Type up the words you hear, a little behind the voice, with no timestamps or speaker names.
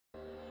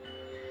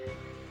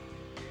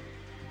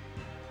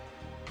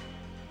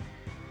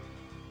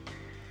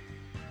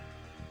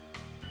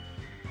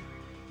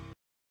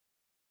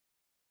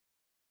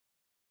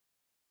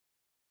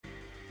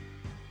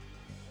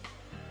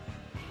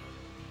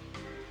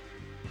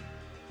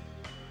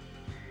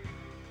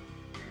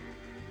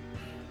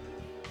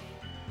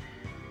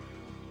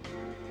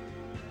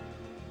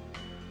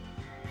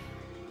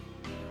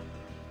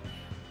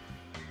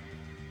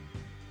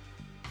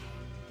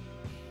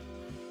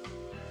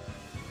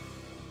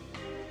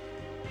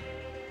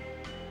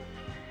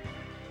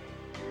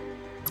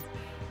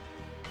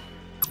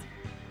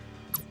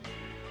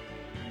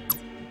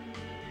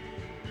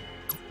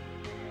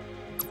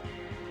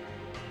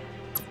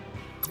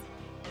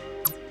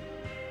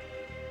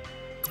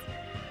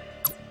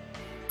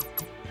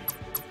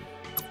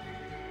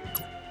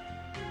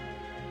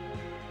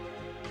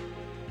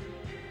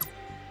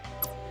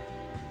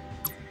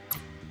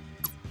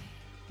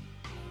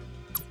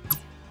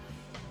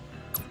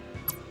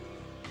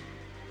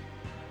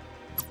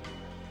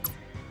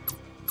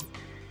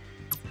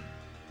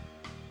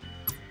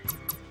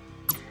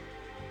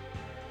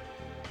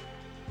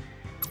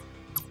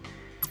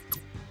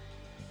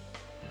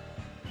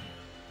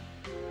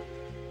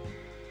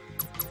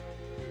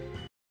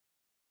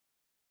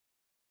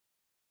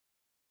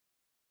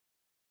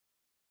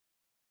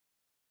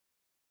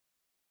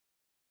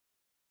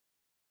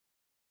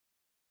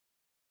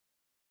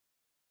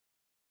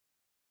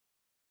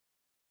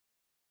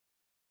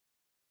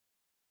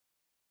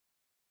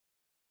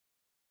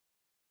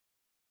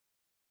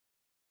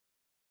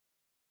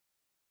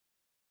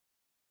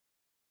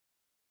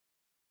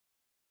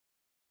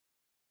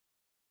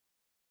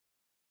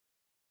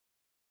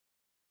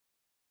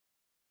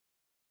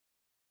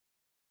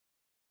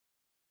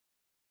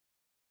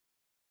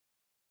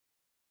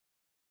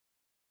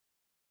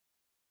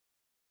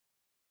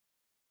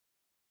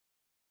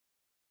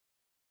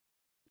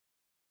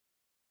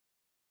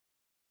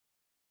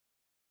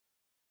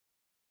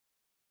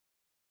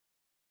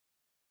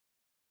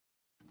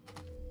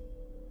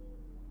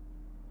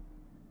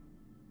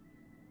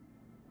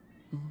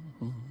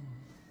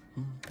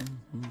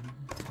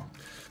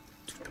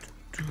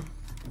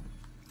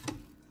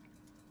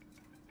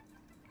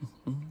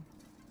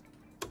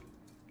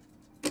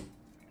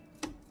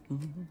Oh,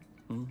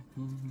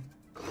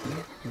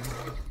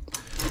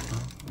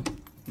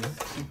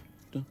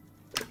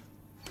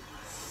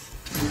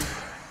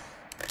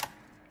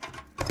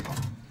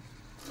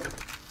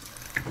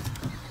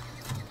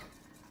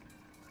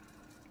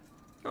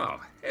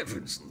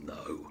 heavens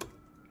no.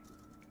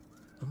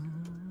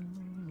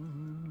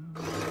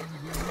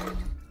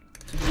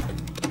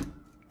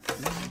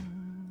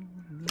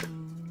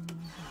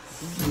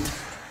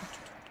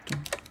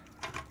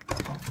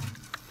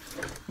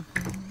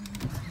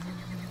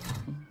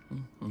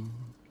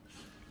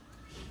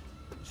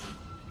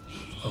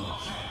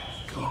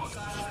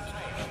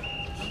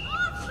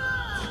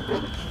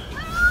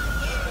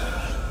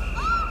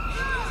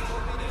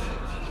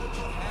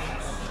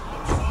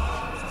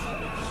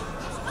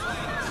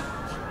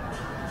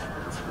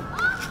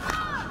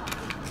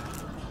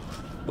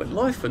 When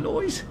life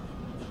annoys,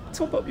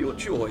 top up your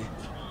joy.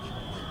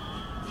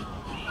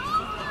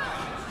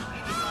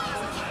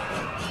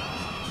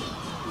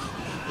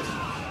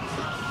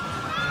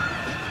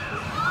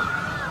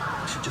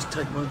 I should just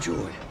take my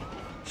joy,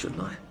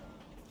 shouldn't I?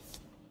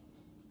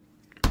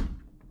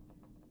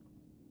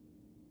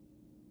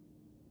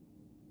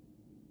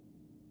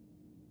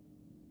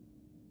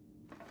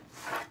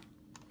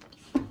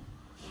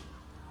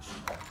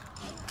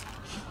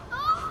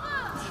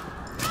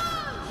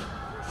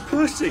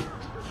 Percy!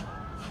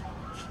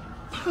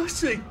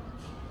 Percy!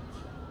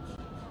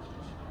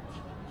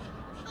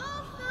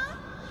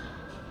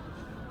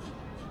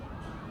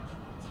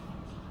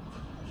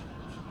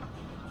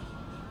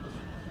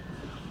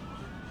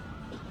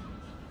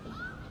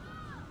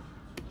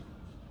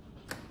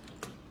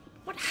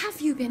 What have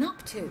you been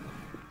up to?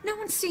 No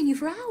one's seen you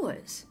for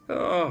hours.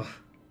 Ah,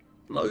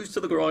 nose to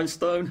the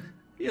grindstone,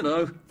 you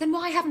know. Then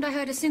why haven't I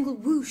heard a single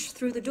whoosh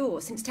through the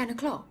door since 10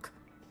 o'clock?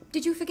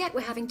 Did you forget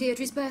we're having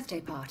Deirdre's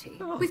birthday party?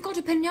 Oh. We've got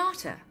a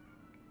piñata.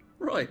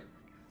 Right.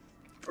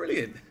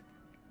 Brilliant.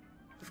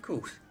 Of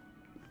course.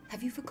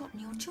 Have you forgotten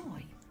your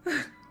joy?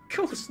 Of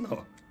course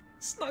not.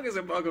 Snug as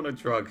a bug on a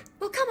drug.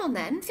 Well, come on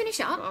then,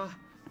 finish up.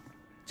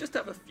 Just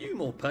have a few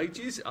more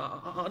pages.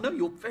 I know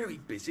you're very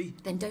busy.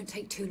 Then don't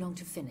take too long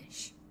to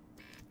finish.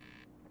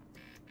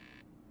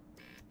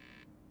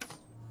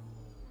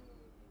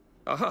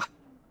 Aha!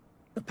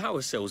 The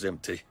power cell's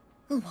empty.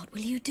 Well, what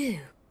will you do?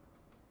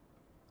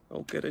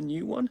 I'll get a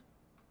new one.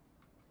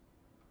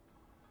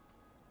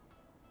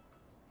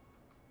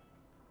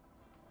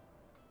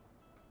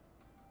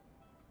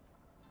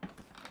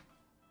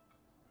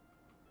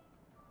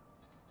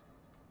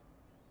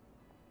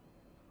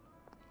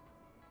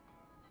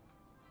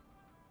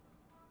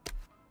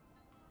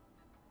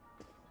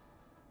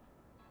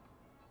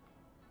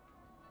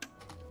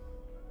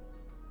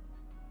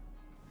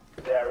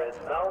 There is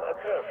now a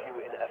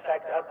curfew in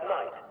effect at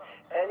night.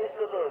 Any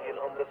civilian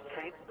on the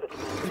streets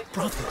between... We're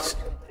brothers.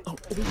 I'll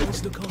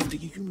always look after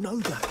you, you know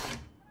that.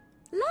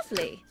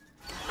 Lovely.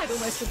 I'd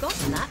almost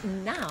forgotten that,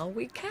 and now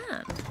we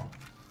can.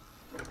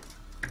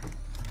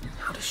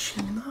 How does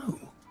she know?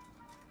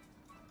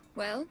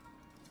 Well,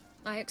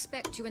 I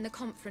expect you in the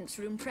conference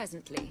room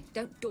presently.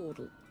 Don't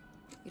dawdle.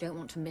 You don't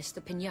want to miss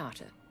the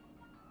piñata.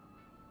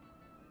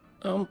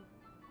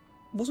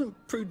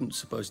 Wasn't Prudence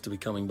supposed to be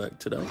coming back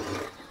today?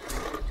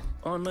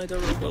 I made her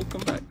a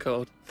welcome back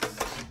card.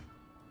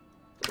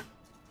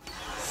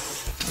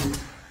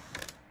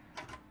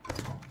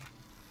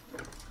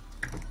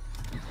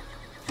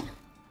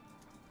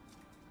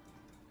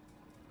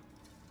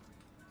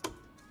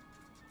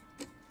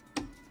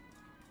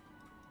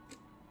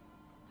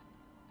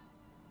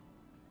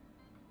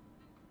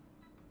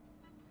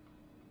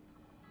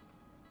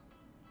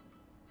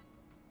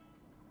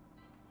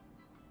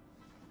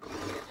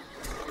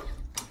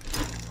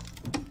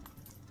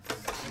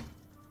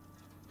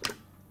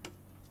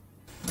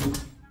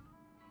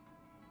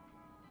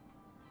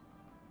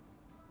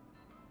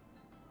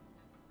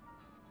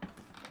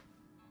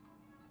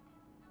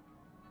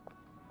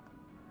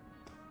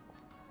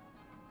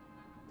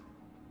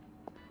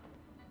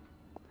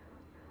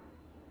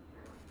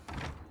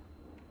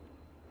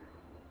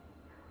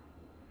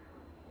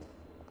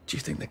 Do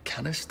you think the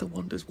canister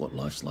wonders what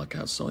life's like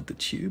outside the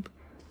tube?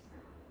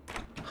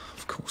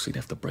 Of course, he'd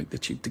have to break the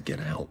tube to get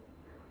out.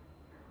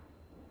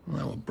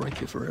 That would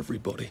break it for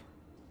everybody.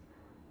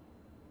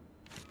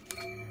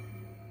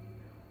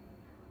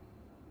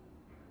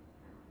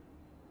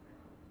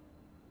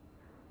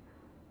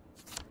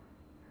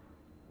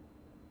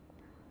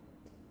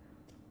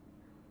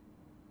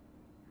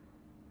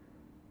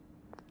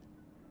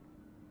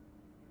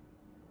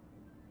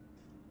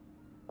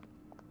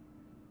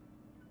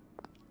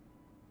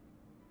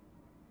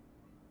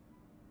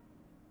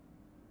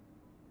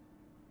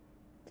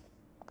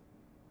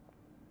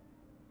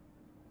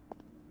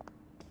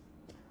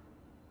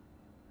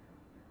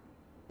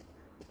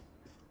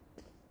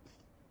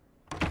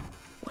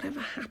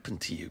 Whatever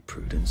happened to you,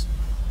 Prudence?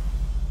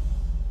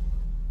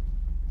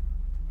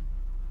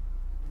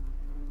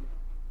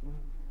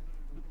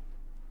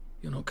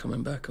 You're not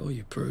coming back, are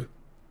you, Prue?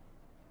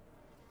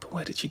 But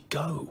where did she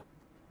go?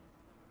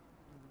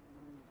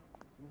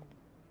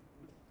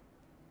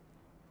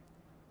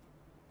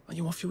 Are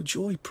you off your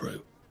joy,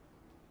 Prue?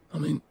 I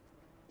mean,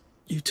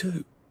 you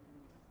too.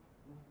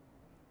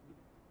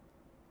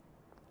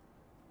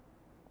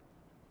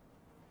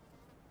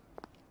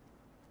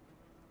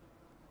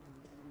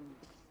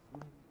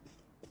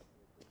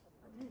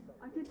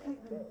 I did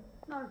take them.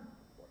 No,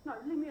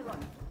 leave me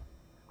alone.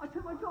 I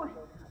took my joy.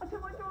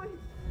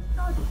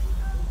 No,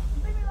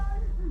 leave me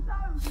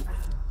alone.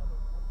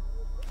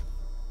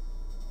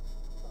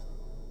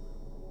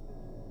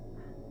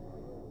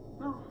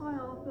 No. Oh, hi,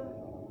 Arthur.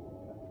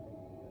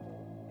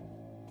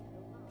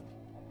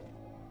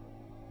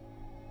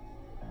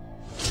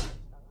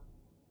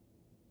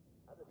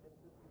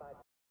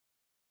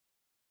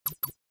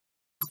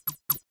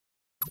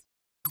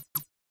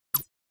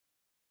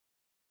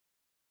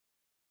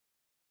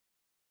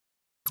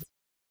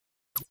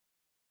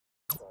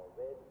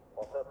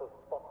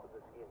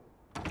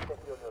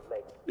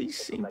 We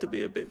seem to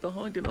be a bit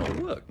behind in our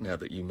work now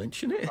that you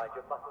mention it.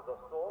 Your muscles are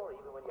sore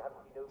even when you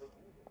haven't been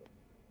overusing them.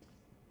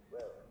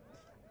 Well,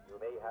 you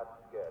may have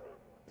scurvy.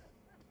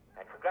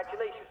 And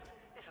congratulations,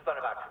 this is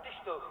one of our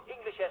traditional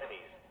English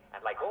enemies.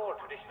 And like all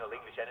traditional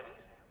English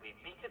enemies, we've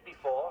beaten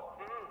before,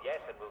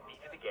 yes, and we'll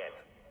beat it again.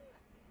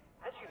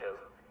 As you know,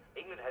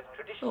 England has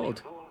traditionally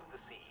ruled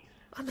the seas.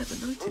 I never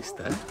noticed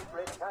that.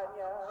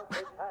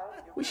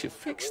 We should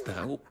fix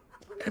that, or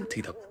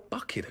empty the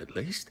bucket at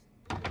least.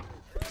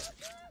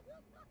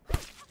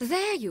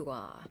 There you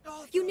are.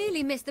 You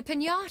nearly missed the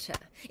piñata.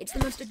 It's the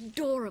most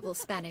adorable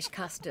Spanish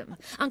custom.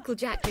 Uncle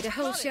Jack did a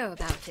whole show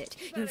about it.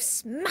 You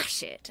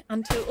smash it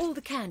until all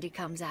the candy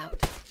comes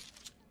out.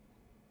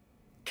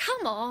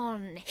 Come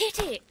on, hit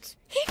it!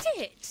 Hit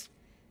it!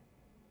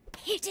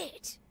 Hit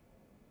it!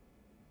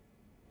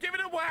 Give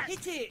it a whack!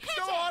 Hit it!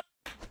 Go on!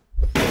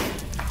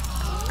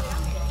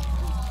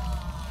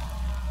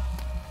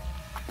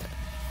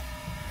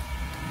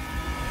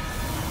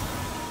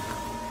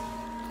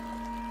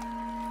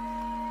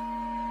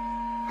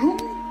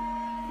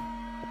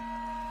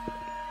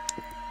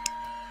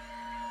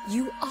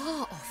 You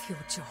are off your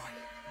joy.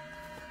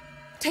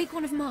 Take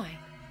one of mine.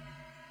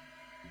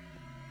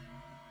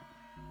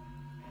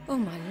 Oh,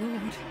 my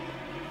lord.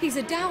 He's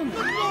a downer.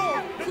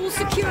 Call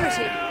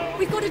security.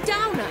 We've got a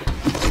downer.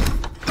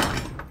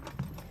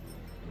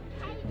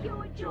 Take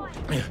your joy.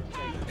 Take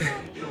your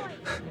joy.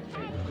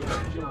 Take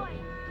your joy.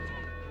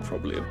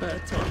 Probably a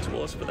bad time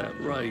to ask for that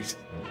raise.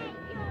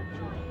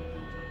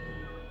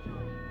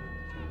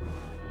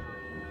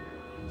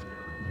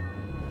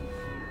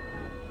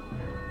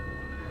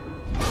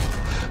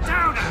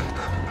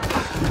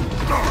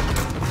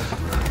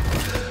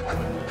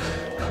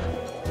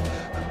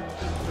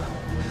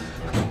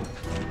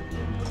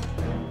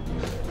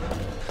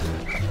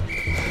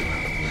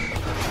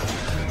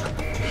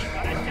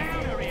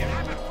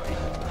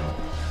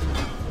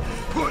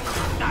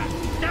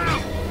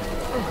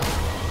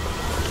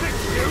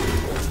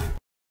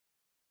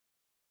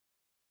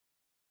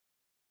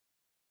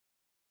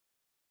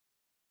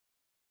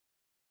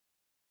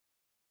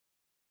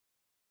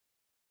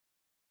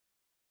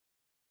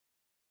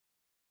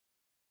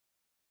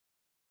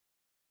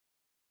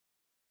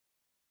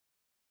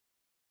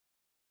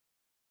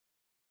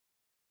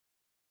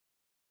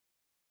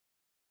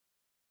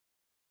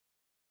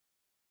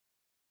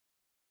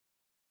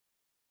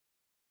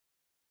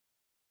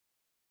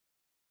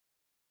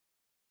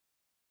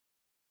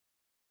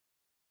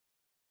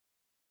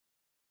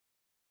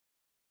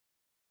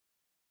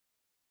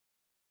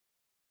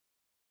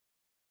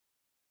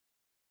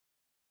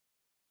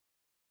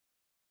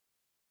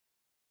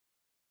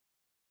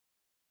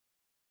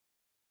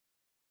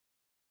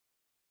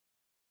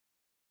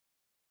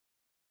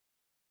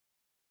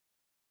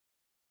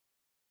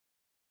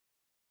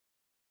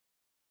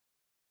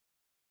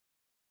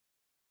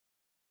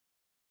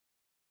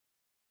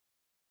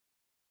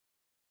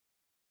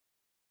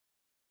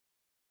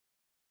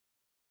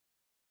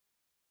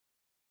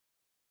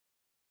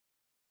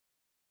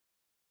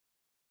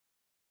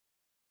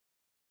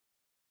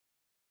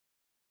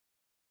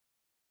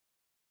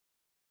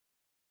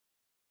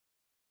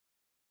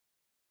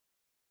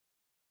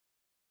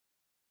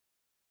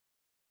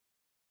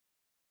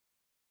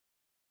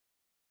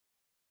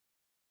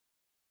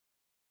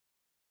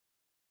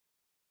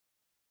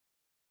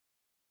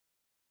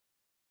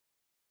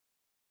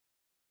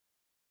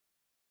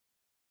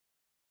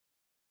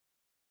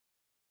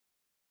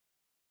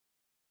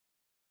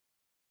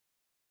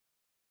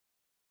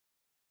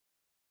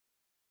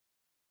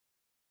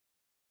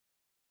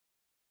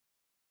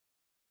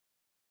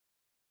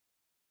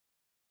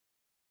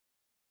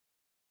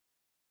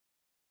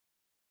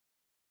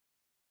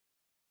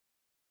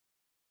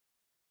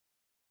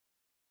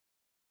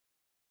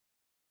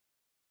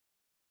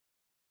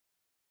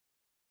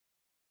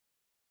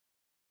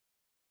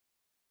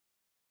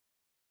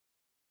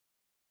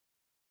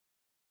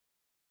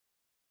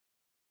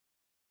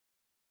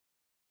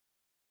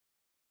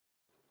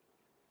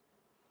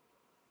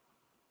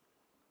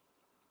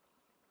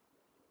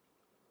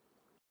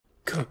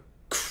 Good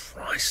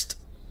Christ.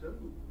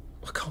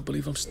 I can't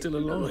believe I'm still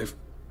alive.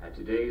 At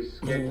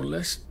today's More or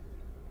less.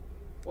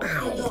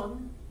 Ow.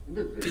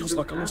 The village Feels of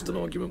like I lost an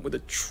Hamlet. argument with a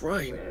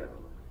train. Well,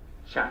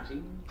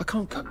 chatting, I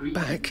can't cut and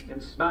greeting, back.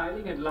 and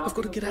smiling and laughing. I've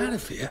got to get out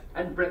of here.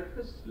 And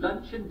breakfast,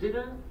 lunch, and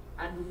dinner,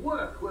 and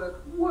work,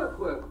 work, work,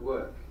 work,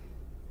 work.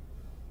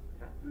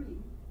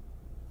 Catherine,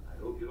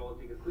 I hope you'll all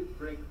take a quick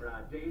break for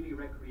our daily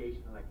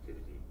recreational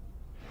activity.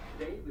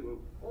 Today we will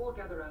all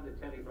gather around the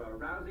telly for a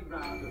rousing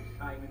round of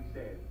Simon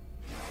Says.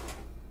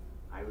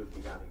 I will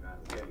be gathering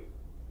around the telly.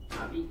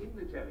 I'll be in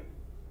the telly.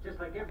 Just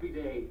like every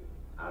day,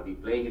 I'll be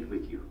playing it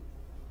with you.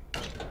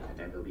 And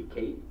then there'll be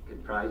cake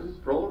and prizes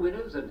for all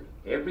winners, and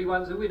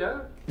everyone's a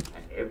winner,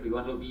 and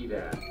everyone will be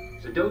there.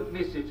 So don't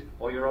miss it,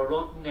 or you're a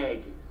rotten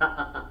egg.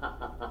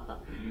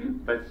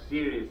 But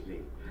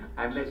seriously,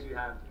 unless you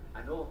have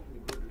an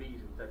awfully good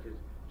reason, such as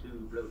 2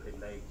 broken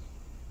legs,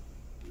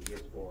 you'll be a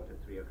sport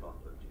at 3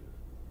 o'clock, won't you?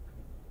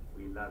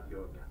 We love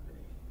your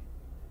company.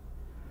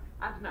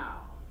 And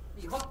now,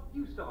 the hot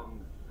new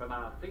song from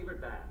our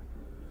favorite band,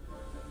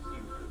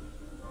 Siouxsie.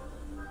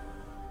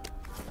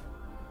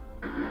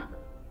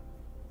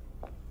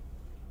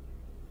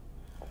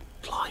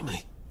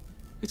 Blimey,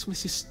 it's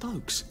Mrs.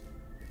 Stokes.